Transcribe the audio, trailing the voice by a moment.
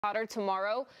Hotter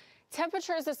tomorrow.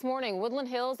 Temperatures this morning, Woodland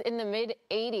Hills in the mid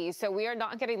 80s, so we are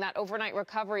not getting that overnight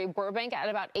recovery. Burbank at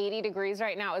about 80 degrees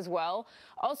right now as well.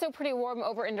 Also pretty warm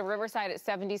over into Riverside at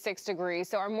 76 degrees.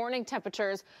 So our morning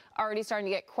temperatures already starting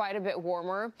to get quite a bit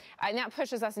warmer. And that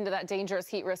pushes us into that dangerous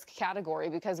heat risk category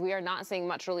because we are not seeing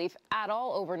much relief at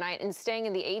all overnight and staying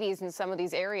in the 80s in some of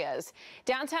these areas.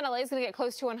 Downtown LA is going to get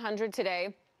close to 100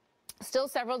 today. Still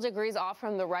several degrees off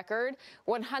from the record,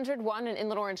 101 in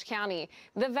Inland Orange County.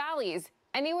 The valleys,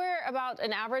 anywhere about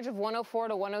an average of 104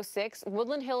 to 106.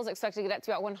 Woodland Hills expected to get up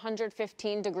to about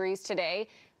 115 degrees today.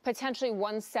 Potentially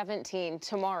 117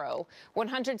 tomorrow.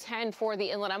 110 for the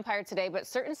Inland Empire today, but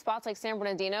certain spots like San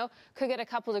Bernardino could get a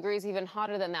couple degrees even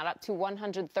hotter than that, up to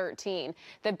 113.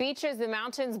 The beaches, the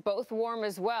mountains, both warm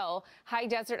as well. High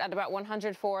desert at about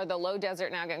 104. The low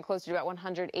desert now getting closer to about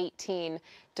 118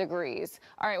 degrees.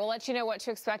 All right, we'll let you know what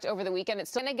to expect over the weekend. It's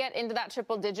still going to get into that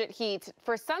triple-digit heat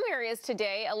for some areas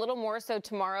today, a little more so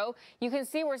tomorrow. You can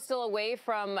see we're still away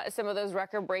from some of those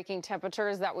record-breaking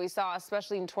temperatures that we saw,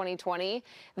 especially in 2020.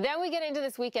 Then we get into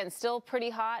this weekend, still pretty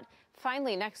hot.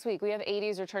 Finally, next week, we have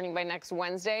 80s returning by next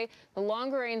Wednesday. The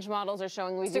longer range models are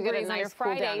showing we do get a nice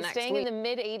Friday, staying in the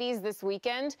mid 80s this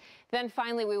weekend. Then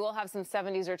finally, we will have some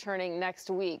 70s returning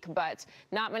next week, but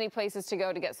not many places to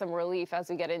go to get some relief as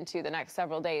we get into the next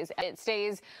several days. It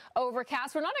stays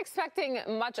overcast. We're not expecting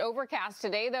much overcast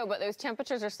today, though, but those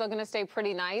temperatures are still going to stay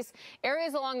pretty nice.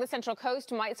 Areas along the Central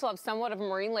Coast might still have somewhat of a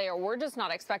marine layer. We're just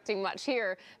not expecting much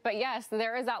here. But yes,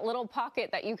 there is that little pocket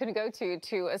that you can go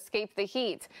to escape the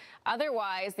heat.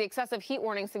 Otherwise, the excessive heat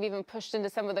warnings have even pushed into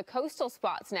some of the coastal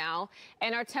spots now,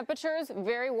 and our temperatures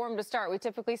very warm to start. We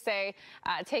typically say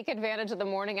take advantage of the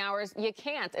morning hours. You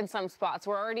can't in some spots.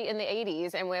 We're already in the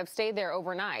 80s, and we have stayed there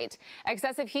overnight.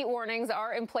 Excessive heat warnings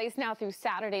are in place now through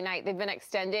Saturday night. They've been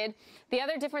extended. The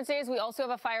other difference is we also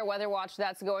have a fire weather watch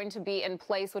that's going to be in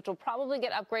place, which will probably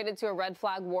get upgraded to a red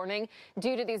flag warning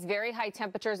due to these very high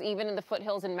temperatures, even in the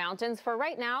foothills and mountains. For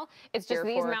right now, it's just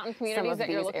these mountain communities that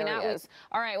you're looking at.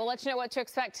 All right, we'll let you know what to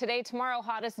expect today, tomorrow.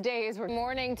 Hottest days.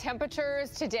 Morning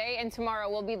temperatures today and tomorrow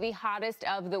will be the hottest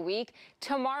of the week.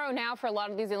 Tomorrow now for a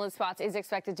lot of these inland spots is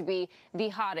expected to be the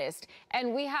hottest.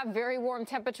 And we have very warm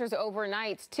temperatures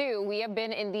overnight too. We have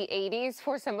been in the 80s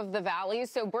for some of the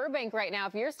valleys. So Burbank right now,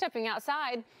 if you're stepping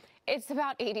outside, it's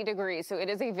about 80 degrees, so it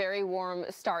is a very warm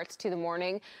start to the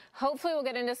morning. Hopefully we'll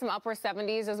get into some upper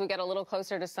 70s as we get a little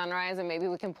closer to sunrise, and maybe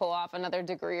we can pull off another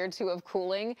degree or two of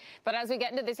cooling. But as we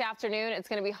get into this afternoon, it's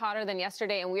going to be hotter than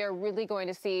yesterday, and we are really going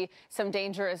to see some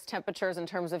dangerous temperatures in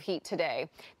terms of heat today.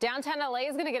 Downtown LA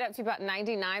is going to get up to about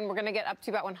 99. We're going to get up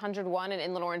to about 101 in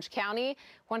Inland Orange County,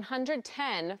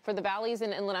 110 for the valleys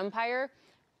in Inland Empire.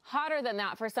 Hotter than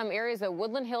that for some areas, though.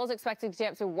 Woodland Hills expected to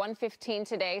get up to 115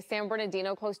 today. San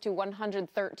Bernardino close to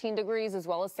 113 degrees, as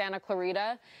well as Santa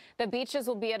Clarita. The beaches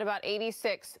will be at about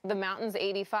 86, the mountains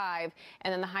 85,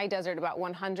 and then the high desert about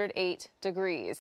 108 degrees.